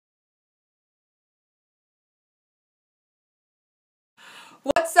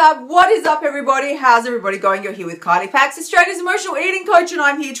What's up? What is up, everybody? How's everybody going? You're here with Kylie, Australia's emotional eating coach, and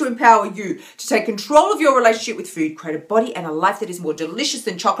I'm here to empower you to take control of your relationship with food, create a body and a life that is more delicious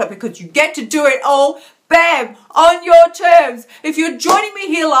than chocolate, because you get to do it all, bam, on your terms. If you're joining me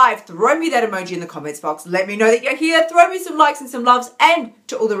here live, throw me that emoji in the comments box. Let me know that you're here. Throw me some likes and some loves. And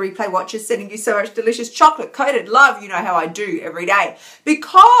to all the replay watchers, sending you so much delicious chocolate-coated love. You know how I do every day.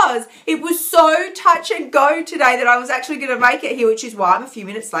 Because it was so touch and go today that I was actually going to make it here, which is why I'm a few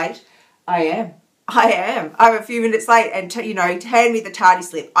minutes late. I am. I'm a few minutes late and, hand me the tardy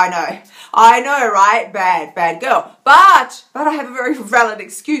slip. I know, right? Bad girl. But I have a very valid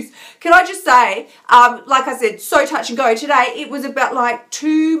excuse. Can I just say, like I said, so touch and go today. It was about like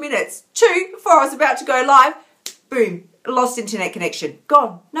 2 minutes, before I was about to go live. Boom. Lost internet connection.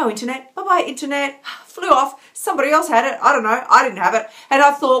 Gone. No internet. Bye-bye, internet. Flew off. Somebody else had it. I don't know. I didn't have it. And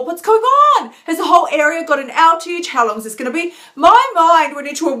I thought, what's going on? Has the whole area got an outage? How long is this going to be? My mind went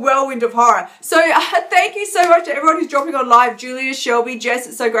into a whirlwind of horror. So thank you so much to everyone who's dropping on live. Julia, Shelby, Jess,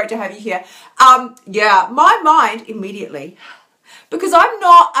 it's so great to have you here. Yeah, my mind immediately, because I'm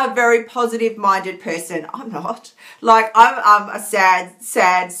not a very positive-minded person. I'm not. Like, I'm a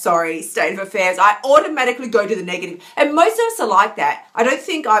sad, sorry state of affairs. I automatically go to the negative. And most of us are like that. I don't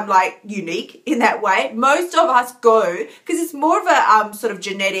think I'm, like, unique in that way. Most of us go, because it's more of a sort of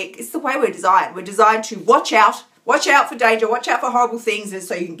genetic, it's the way we're designed. We're designed to watch out for danger, watch out for horrible things, and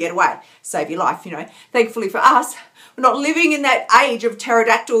so you can get away, save your life, Thankfully for us, we're not living in that age of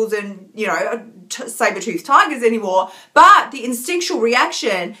pterodactyls and, saber-toothed tigers anymore, but the instinctual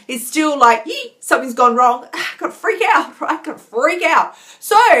reaction is still like, something's gone wrong. Gotta freak out, right? Gotta freak out.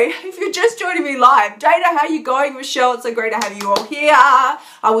 So, if you're just joining me live, Dana, how you going? Michelle, it's so great to have you all here. I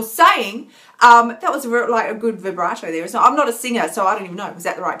was saying, that was like a good vibrato there. So I'm not a singer, so I don't even know. Was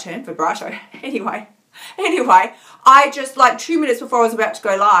that the right term? Vibrato. Anyway, I just, like 2 minutes before I was about to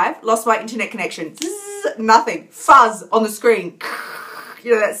go live, lost my internet connection. Zzz, nothing. Fuzz on the screen.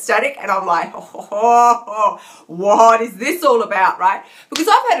 That static, and I'm like, what is this all about, right? Because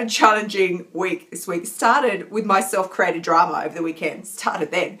I've had a challenging week this week. It started with my self-created drama over the weekend. Started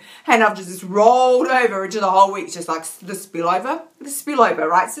then. And I've just rolled over into the whole week. It's just like the spillover,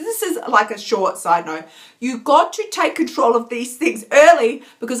 right? So this is like a short side note. You've got to take control of these things early,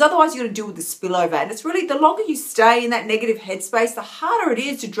 because otherwise you're going to deal with the spillover. And it's really, the longer you stay in that negative headspace, the harder it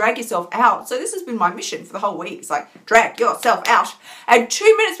is to drag yourself out. So this has been my mission for the whole week. It's like, drag yourself out. And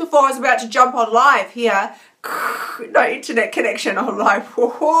 2 minutes before I was about to jump on live here, no internet connection. I'm like,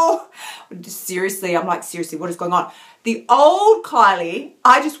 whoa. Seriously, what is going on? The old Kylie,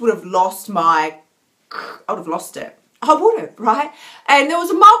 I just would have lost I would have lost it. I would have, right? And there was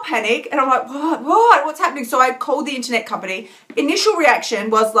a mild panic, and I'm like, what's happening? So I called the internet company. Initial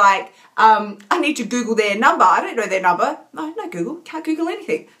reaction was like, I need to Google their number. I don't know their number. No Google. Can't Google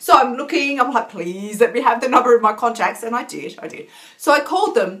anything. So I'm looking. I'm like, please let me have the number of my contacts. And I did. So I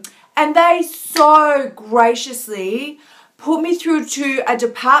called them, and they so graciously put me through to a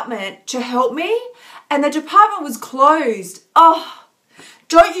department to help me. And the department was closed. Oh,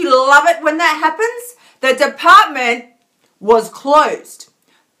 don't you love it when that happens? The department was closed.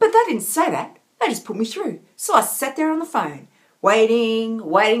 But they didn't say that. They just put me through. So I sat there on the phone, waiting,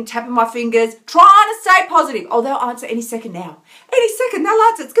 tapping my fingers, trying to stay positive. Oh, they'll answer any second now. Any second, they'll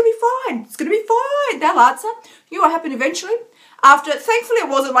answer. It's going to be fine. It's going to be fine. They'll answer. You know what happened eventually? Thankfully it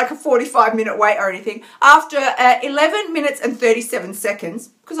wasn't like a 45-minute wait or anything. After 11 minutes and 37 seconds,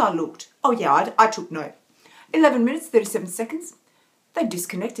 because I looked. Oh yeah, I took note. 11 minutes, 37 seconds. They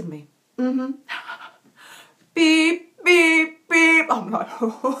disconnected me. Beep, beep, beep. I'm like,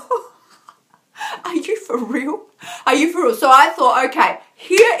 are you for real? Are you for real? So I thought, okay,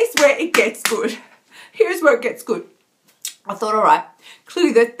 here is where it gets good. Here's where it gets good. I thought, all right,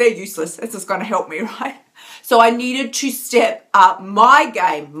 clearly they're useless. It's just going to help me, right? So I needed to step up my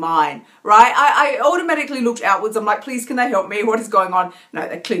game, mine, right? I automatically looked outwards. I'm like, please, can they help me? What is going on? No,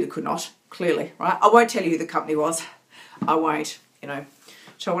 they clearly could not. Clearly, right? I won't tell you who the company was. I won't,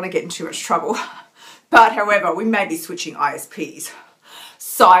 So I want to get in too much trouble. But however, we may be switching ISPs.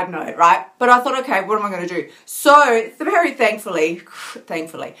 Side note, right? But I thought, okay, what am I going to do? So very thankfully,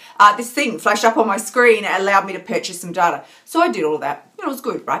 this thing flashed up on my screen and allowed me to purchase some data. So I did all of that. It was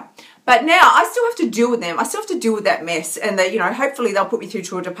good, right? But now I still have to deal with them. I still have to deal with that mess. And that, hopefully they'll put me through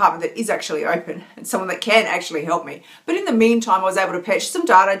to a department that is actually open and someone that can actually help me. But in the meantime, I was able to purchase some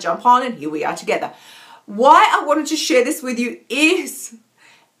data, jump on, and here we are together. Why I wanted to share this with you is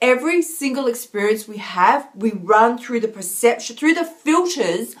every single experience we have, we run through the perception, through the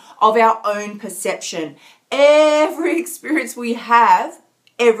filters of our own perception. Every experience we have,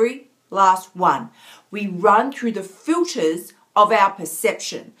 every last one, we run through the filters of our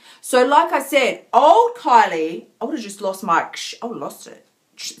perception. So like I said, old Kylie, I would have just lost I would have lost it.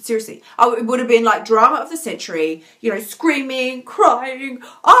 Seriously, it would have been like drama of the century, you know, screaming, crying,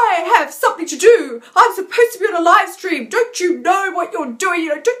 I have something to do. I'm supposed to be on a live stream. Don't you know what you're doing? You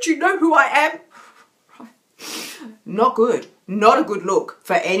know, don't you know who I am? Not good. Not a good look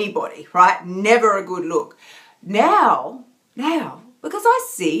for anybody, right? Never a good look. Now, because I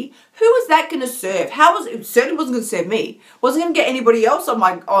see, who was that going to serve? It certainly wasn't going to serve me. Wasn't going to get anybody else I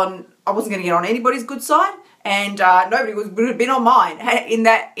wasn't going to get on anybody's good side, and nobody would have been on mine in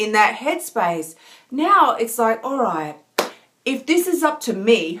that headspace. Now it's like, all right, if this is up to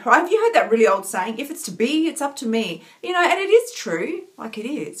me, right? Have you heard that really old saying? If it's to be, it's up to me. You know, and it is true, like it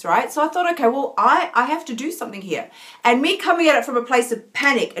is, right? So I thought, okay, well, I have to do something here. And me coming at it from a place of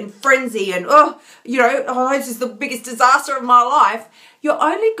panic and frenzy and, this is the biggest disaster of my life.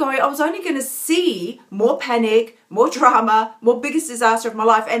 I was only going to see more panic, more drama, more biggest disaster of my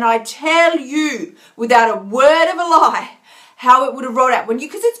life. And I tell you, without a word of a lie, how it would have rolled out.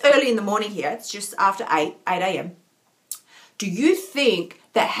 Because it's early in the morning here. It's just after 8 a.m. Do you think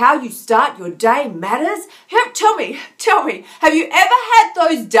that how you start your day matters? Tell me, have you ever had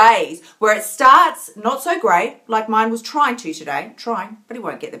those days where it starts not so great, like mine was trying to today, but it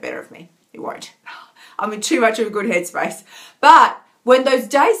won't get the better of me. It won't. I'm in too much of a good headspace. But when those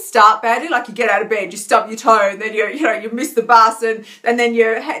days start badly, like you get out of bed, you stub your toe, and then you miss the bus, and then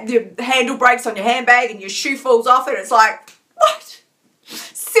your handle breaks on your handbag, and your shoe falls off, and it's like, what?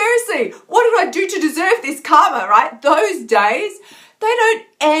 Seriously, what did I do to deserve this karma, right? Those days, they don't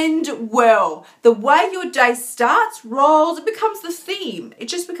end well. The way your day starts, rolls, it becomes the theme. It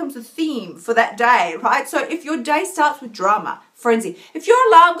just becomes the theme for that day, right? So if your day starts with drama, frenzy, if your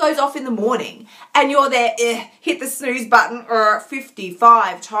alarm goes off in the morning and you're there, hit the snooze button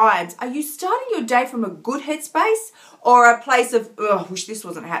 55 times, are you starting your day from a good headspace or a place of, wish this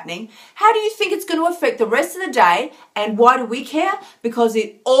wasn't happening? How do you think it's going to affect the rest of the day? And why do we care? Because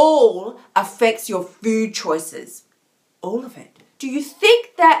it all affects your food choices. All of it. Do you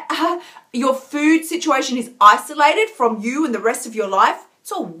think that your food situation is isolated from you and the rest of your life?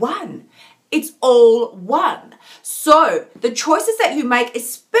 It's all one. It's all one. So the choices that you make,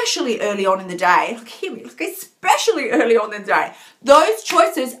 especially early on in the day, especially early on in the day, those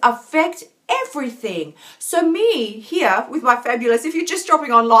choices affect everything. So me here with my fabulous, if you're just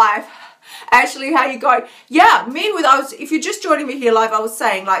dropping on live, Ashley, how you going? Yeah, if you're just joining me here live, I was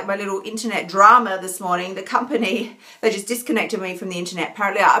saying like my little internet drama this morning, the company, they just disconnected me from the internet.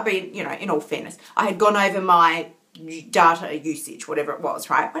 Apparently I've been, in all fairness, I had gone over my data usage, whatever it was,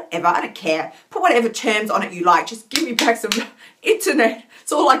 right? Whatever, I don't care. Put whatever terms on it you like. Just give me back some internet.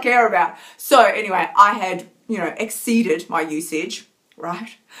 It's all I care about. So anyway, I had, exceeded my usage,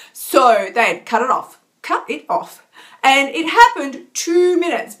 right? So they had cut it off. And it happened 2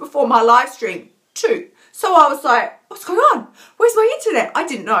 minutes before my live stream. 2. So I was like, what's going on? Where's my internet? I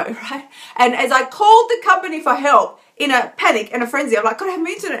didn't know, right? And as I called the company for help in a panic and a frenzy, I'm like, gotta have my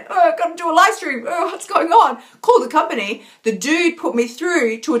internet. Oh, gotta do a live stream. Oh, what's going on? Call the company. The dude put me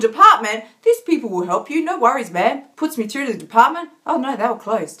through to a department. These people will help you. No worries, man. Puts me through to the department. Oh no, they were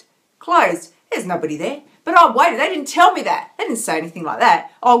closed. Closed. There's nobody there. But I waited. They didn't tell me that. They didn't say anything like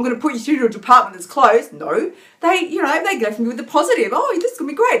that. Oh, I'm going to put you through to a department that's closed. No. They left me with the positive. Oh, this is going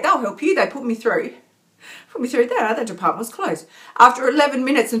to be great. They'll help you. They put me through. There. That department was closed. After 11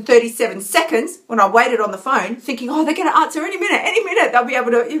 minutes and 37 seconds, when I waited on the phone, thinking, oh, they're going to answer any minute. They'll be able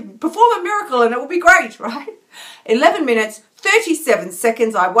to perform a miracle and it will be great, right? 11 minutes, 37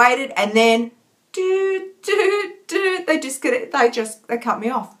 seconds I waited, and then they cut me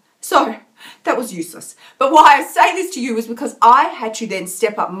off. So that was useless. But why I say this to you is because I had to then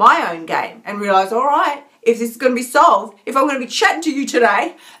step up my own game and realize, all right, if this is going to be solved, if I'm going to be chatting to you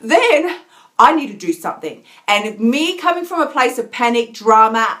today, then I need to do something. And me coming from a place of panic,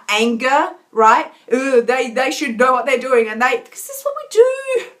 drama, anger, right? They should know what they're doing, and because this is what we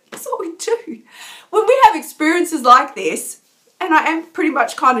do. That's what we do. When we have experiences like this, and I am pretty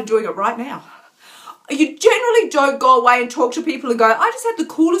much kind of doing it right now, you generally don't go away and talk to people and go, I just had the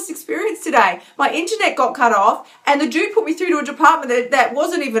coolest experience today. My internet got cut off and the dude put me through to a department that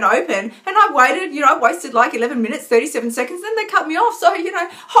wasn't even open, and I waited, I wasted like 11 minutes, 37 seconds, then they cut me off. So, oh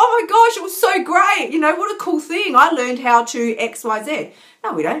my gosh, it was so great. What a cool thing. I learned how to X, Y, Z.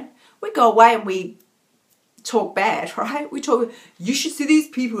 No, we don't. We go away and we talk bad, right? We talk, you should see these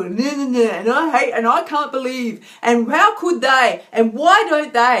people, and I hate, and I can't believe, and how could they, and why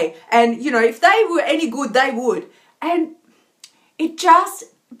don't they, and if they were any good, they would. And it just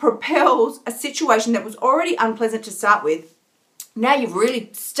propels a situation that was already unpleasant to start with Now you've really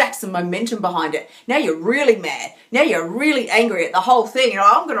stacked some momentum behind it. Now you're really mad. Now you're really angry at the whole thing. You know,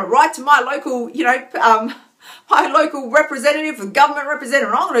 I'm going to write to my local, my local representative, the government representative,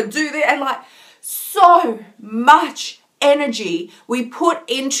 and I'm going to do that. And like, so much energy we put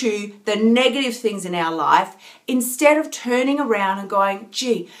into the negative things in our life instead of turning around and going,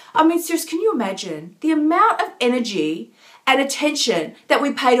 gee, I mean, seriously, can you imagine the amount of energy and attention that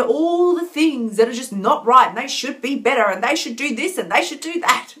we pay to all the things that are just not right and they should be better and they should do this and they should do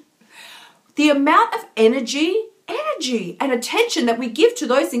that. The amount of energy and attention that we give to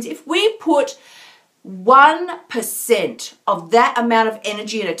those things, if we put 1% of that amount of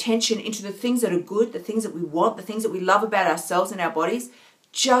energy and attention into the things that are good, the things that we want, the things that we love about ourselves and our bodies,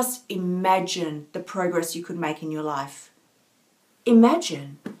 just imagine the progress you could make in your life.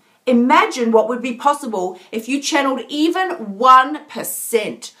 Imagine what would be possible if you channeled even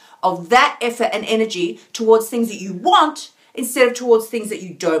 1% of that effort and energy towards things that you want instead of towards things that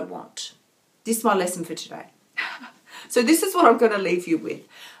you don't want. This is my lesson for today. So this is what I'm going to leave you with.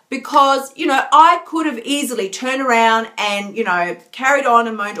 Because, I could have easily turned around and, carried on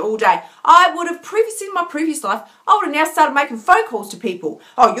and moaned all day. I would have previously, in my previous life, I would have now started making phone calls to people.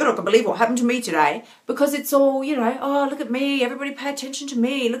 Oh, you're not going to believe what happened to me today. Because it's all, oh, look at me. Everybody pay attention to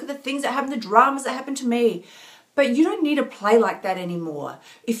me. Look at the things that happen, the dramas that happen to me. But you don't need to play like that anymore.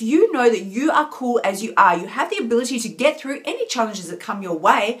 If you know that you are cool as you are, you have the ability to get through any challenges that come your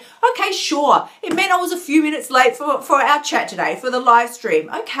way. Okay, sure. It meant I was a few minutes late for our chat today, for the live stream.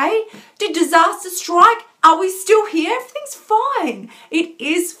 Okay. Did disaster strike? Are we still here? Everything's fine. It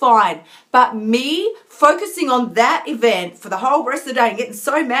is fine. But me focusing on that event for the whole rest of the day and getting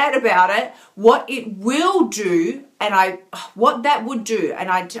so mad about it, what it will do, what that would do,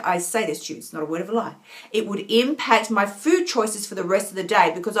 and I say this to you, it's not a word of a lie, it would impact my food choices for the rest of the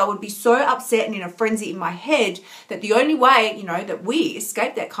day because I would be so upset and in a frenzy in my head that the only way, that we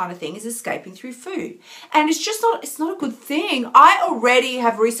escape that kind of thing is escaping through food. And it's not a good thing. I already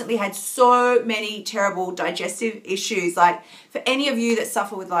have recently had so many terrible digestive issues. Like for any of you that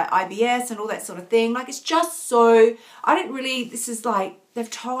suffer with like IBS and all that sort of thing, like it's just so, they've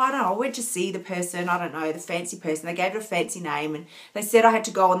told, I don't know, I went to see the person, I don't know, the fancy person. They gave it a fancy name and they said I had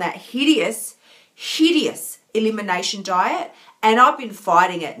to go on that hideous elimination diet. And I've been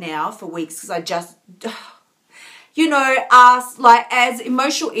fighting it now for weeks because I just, us, like as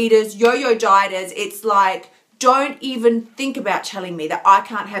emotional eaters, yo-yo dieters, it's like, don't even think about telling me that I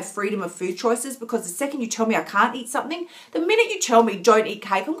can't have freedom of food choices because the second you tell me I can't eat something, the minute you tell me don't eat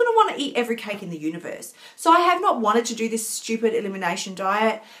cake, I'm going to want to eat every cake in the universe. So I have not wanted to do this stupid elimination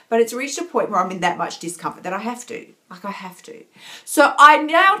diet, but it's reached a point where I'm in that much discomfort that I have to. Like I have to. So I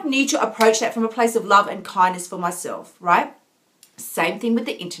now need to approach that from a place of love and kindness for myself, right? Same thing with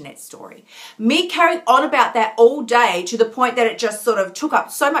the internet story. Me carrying on about that all day to the point that it just sort of took up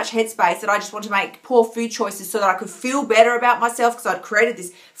so much headspace that I just want to make poor food choices so that I could feel better about myself because I'd created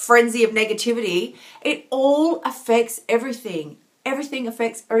this frenzy of negativity. It all affects everything. Everything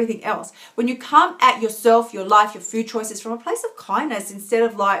affects everything else. When you come at yourself, your life, your food choices from a place of kindness instead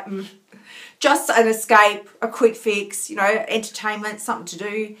of like just an escape, a quick fix, entertainment, something to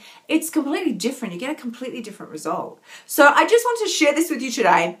do, it's completely different. You get a completely different result. So I just want to share this with you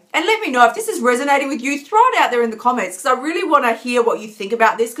today and let me know if this is resonating with you. Throw it out there in the comments because I really want to hear what you think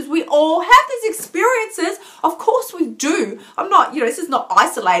about this because we all have these experiences. Of course we do. I'm not, this is not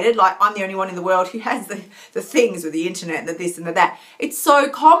isolated like I'm the only one in the world who has the things with the internet and the this and the that. It's so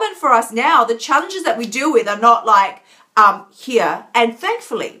common for us now. The challenges that we deal with are not like, here, and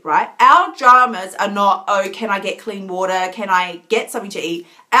thankfully, right, our dramas are not, oh, can I get clean water? Can I get something to eat?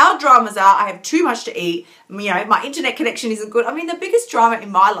 Our dramas are, I have too much to eat. My internet connection isn't good. I mean, the biggest drama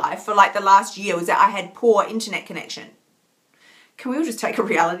in my life for like the last year was that I had poor internet connection. Can we all just take a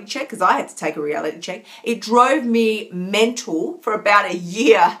reality check? Because I had to take a reality check. It drove me mental for about a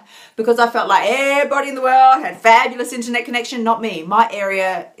year because I felt like everybody in the world had fabulous internet connection, not me. My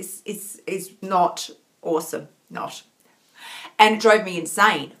area is not awesome, not. And it drove me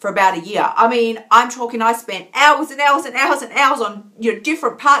insane for about a year. I mean, I'm talking I spent hours and hours and hours and hours on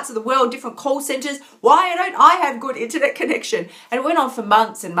different parts of the world, different call centers. Why don't I have good internet connection? And it went on for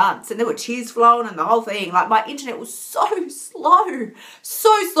months and months and there were tears flowing and the whole thing. Like my internet was so slow.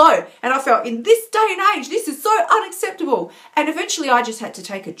 And I felt in this day and age, this is so unacceptable. And eventually I just had to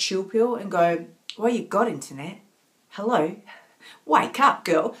take a chill pill and go, well, you've got internet. Hello. Wake up,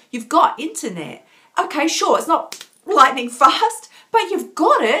 girl. You've got internet. Okay, sure, it's not lightning fast, but you've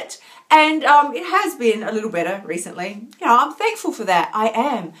got it. And it has been a little better recently. I'm thankful for that. I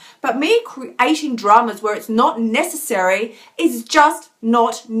am. But me creating dramas where it's not necessary is just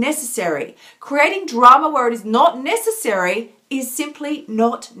not necessary. Creating drama where it is not necessary is simply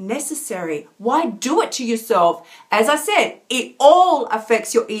not necessary. Why do it to yourself? As I said, it all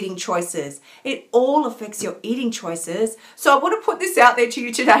affects your eating choices. It all affects your eating choices. So I want to put this out there to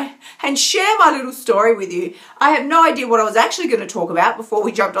you today and share my little story with you. I have no idea what I was actually going to talk about before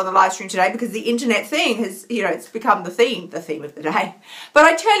we jumped on the live stream today, because the internet thing has, it's become the theme of the day. But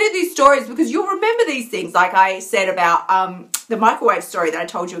I tell you these stories because you'll remember these things, like I said about the microwave story that I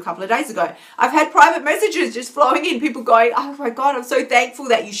told you a couple of days ago. I've had private messages just flowing in, people going, oh my God, I'm so thankful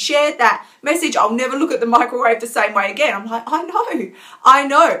that you shared that message. I'll never look at the microwave the same way again. I'm like, I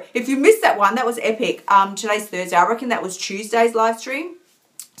know. If you missed that one, that was epic. Today's Thursday. I reckon that was Tuesday's live stream.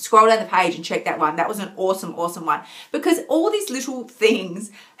 Scroll down the page and check that one. That was an awesome, awesome one. Because all these little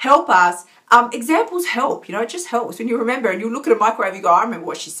things help us. Examples help, it just helps when you remember, and you look at a microwave, you go, I remember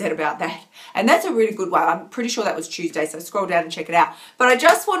what she said about that. And that's a really good one. I'm pretty sure that was Tuesday, so scroll down and check it out. But I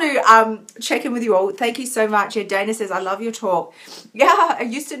just want to check in with you all. Thank you so much. Yeah, Dana says, I love your talk. Yeah, I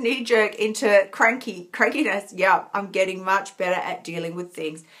used to knee jerk into crankiness. Yeah, I'm getting much better at dealing with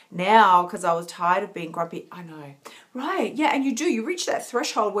things now because I was tired of being grumpy. I know. Right. Yeah, and you reach that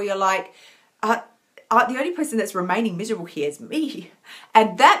threshold where you're like, the only person that's remaining miserable here is me.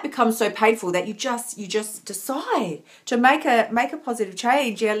 And that becomes so painful that you just decide to make a positive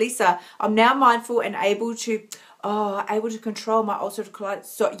change. Yeah, Lisa, I'm now mindful and able to control my ulcerative colitis.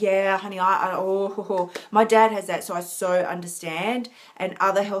 So yeah, honey, my dad has that, so I so understand. And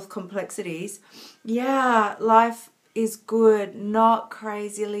other health complexities. Yeah, life is good, not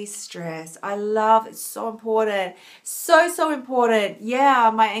crazily stressed. I love it's so important. So important.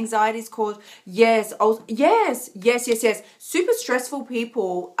 Yeah, my anxiety is caused. Yes. Super stressful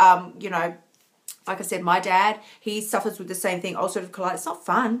people, like I said, my dad, he suffers with the same thing, ulcerative colitis. It's not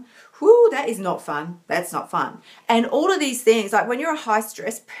fun. Whoo, that is not fun. That's not fun. And all of these things, like when you're a high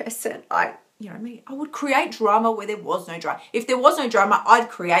stress person, I would create drama where there was no drama. If there was no drama, I'd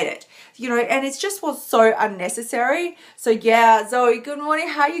create it, and it just was so unnecessary. So yeah, Zoe, good morning.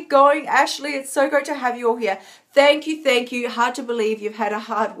 How you going? Ashley, it's so great to have you all here. Thank you. Hard to believe you've had a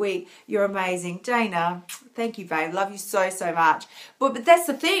hard week. You're amazing. Dana, thank you, babe. Love you so much. But that's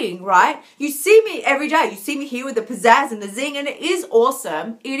the thing, right? You see me every day. You see me here with the pizzazz and the zing, and it is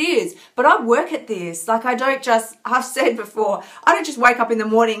awesome. It is. But I work at this. Like I've said before, I don't just wake up in the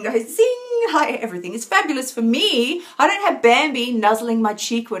morning and go, zing, hi, everything is fabulous for me. I don't have Bambi nuzzling my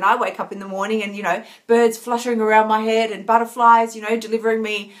cheek when I wake up in the morning and, birds fluttering around my head and butterflies, delivering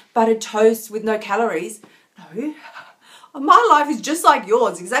me buttered toast with no calories. No, my life is just like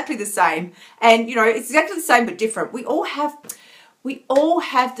yours, exactly the same. And, it's exactly the same but different. We all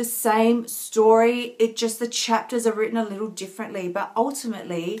have the same story. It just, the chapters are written a little differently. But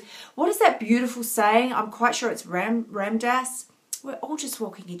ultimately, what is that beautiful saying? I'm quite sure it's Ramdas. We're all just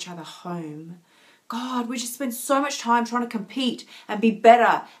walking each other home. God, we just spend so much time trying to compete and be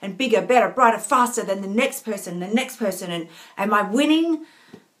better and bigger, better, brighter, faster than the next person. And am I winning?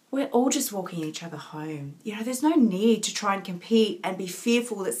 We're all just walking each other home. There's no need to try and compete and be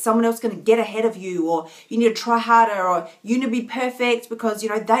fearful that someone else is going to get ahead of you, or you need to try harder, or you need to be perfect because,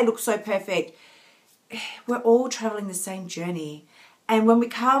 they look so perfect. We're all traveling the same journey. And when we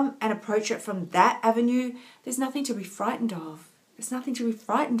come and approach it from that avenue, there's nothing to be frightened of. There's nothing to be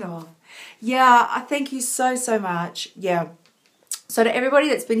frightened of. Yeah, I thank you so much. Yeah. So to everybody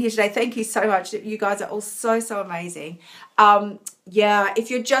that's been here today, thank you so much. You guys are all so amazing. Yeah,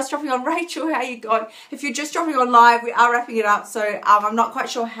 if you're just dropping on, Rachel, how you going? If you're just dropping on live, we are wrapping it up. So I'm not quite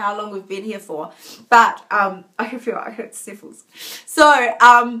sure how long we've been here for, but I feel I heard sniffles. So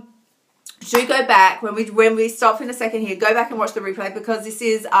do go back when we stop in a second here. Go back and watch the replay, because this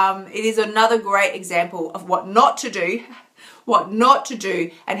is it is another great example of what not to do.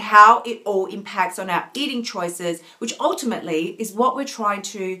 And how it all impacts on our eating choices, which ultimately is what we're trying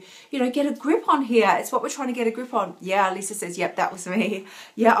to, get a grip on here. It's what we're trying to get a grip on. Yeah, Lisa says, yep, that was me.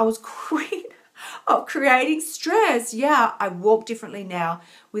 Yeah, I was queen of creating stress. Yeah, I walk differently now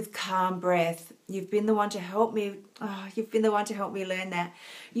with calm breath. You've been the one to help me. Oh, you've been the one to help me learn that.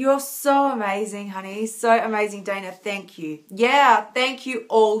 You're so amazing, honey. So amazing, Dana. Thank you. Yeah, thank you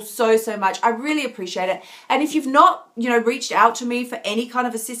all so much. I really appreciate it. And if you've not, reached out to me for any kind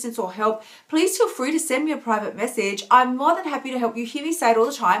of assistance or help, please feel free to send me a private message. I'm more than happy to help you. Hear me say it all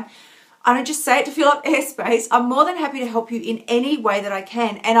the time. I don't just say it to fill up airspace. I'm more than happy to help you in any way that I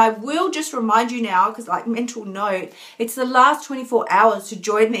can. And I will just remind you now, because like mental note, it's the last 24 hours to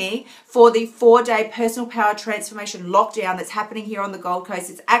join me for the 4-day personal power transformation lockdown that's happening here on the Gold Coast.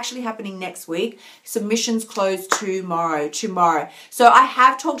 It's actually happening next week. Submissions close tomorrow. So I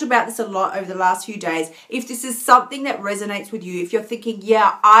have talked about this a lot over the last few days. If this is something that resonates with you, if you're thinking,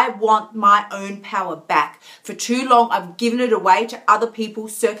 yeah, I want my own power back. For too long, I've given it away to other people,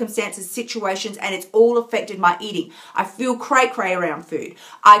 circumstances, situations, and it's all affected my eating. I feel cray-cray around food.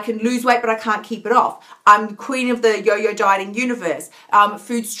 I can lose weight, but I can't keep it off. I'm the queen of the yo-yo dieting universe.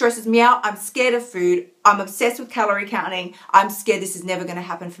 Food stresses me out. I'm scared of food. I'm obsessed with calorie counting. I'm scared this is never going to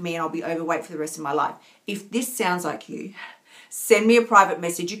happen for me and I'll be overweight for the rest of my life. If this sounds like you, send me a private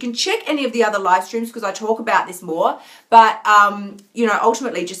message. You can check any of the other live streams because I talk about this more. But, you know,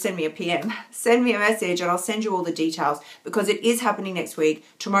 ultimately just send me a PM. Send me a message and I'll send you all the details because it is happening next week.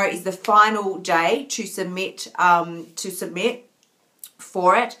 Tomorrow is the final day to submit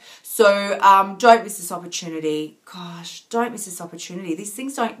for it. So don't miss this opportunity. Gosh, don't miss this opportunity. These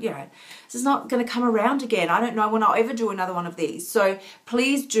things don't, you know, this is not going to come around again. I don't know when I'll ever do another one of these. So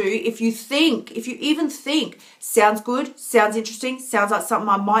please do, if you even think, sounds good, sounds interesting, sounds like something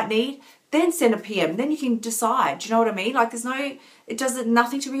I might need, then send a PM. Then you can decide. Do you know what I mean? Like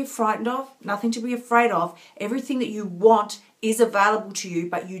nothing to be frightened of, nothing to be afraid of. Everything that you want is available to you,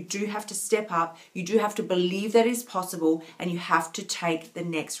 but you do have to step up. You do have to believe that it is possible and you have to take the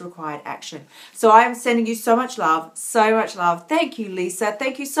next required action. So I am sending you so much love, so much love. Thank you, Lisa.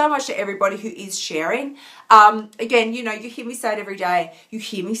 Thank you so much to everybody who is sharing. Again, you know, you hear me say it every day. You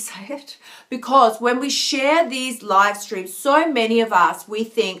hear me say it because when we share these live streams, so many of us, we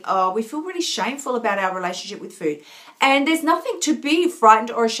think, oh, we feel really shameful about our relationship with food. And there's nothing to be frightened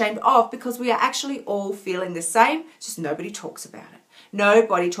or ashamed of because we are actually all feeling the same, just nobody talks about it.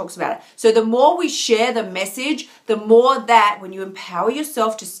 Nobody talks about it. So the more we share the message, the more that when you empower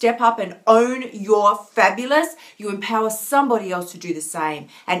yourself to step up and own your fabulous, you empower somebody else to do the same.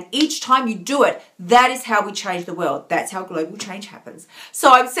 And each time you do it, that is how we change the world. That's how global change happens.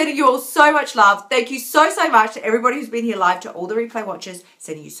 So I'm sending you all so much love. Thank you so much to everybody who's been here live, to all the replay watchers.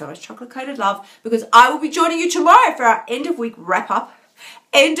 Sending you so much chocolate-coated love because I will be joining you tomorrow for our end of week wrap up.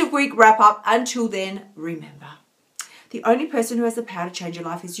 Until then, remember, the only person who has the power to change your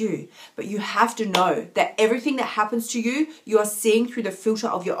life is you. But you have to know that everything that happens to you, you are seeing through the filter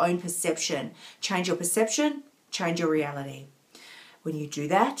of your own perception. Change your perception, change your reality. When you do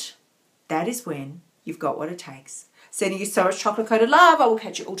that, that is when you've got what it takes. Sending you so much chocolate-coated love. I will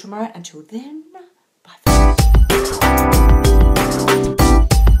catch you all tomorrow. Until then, bye.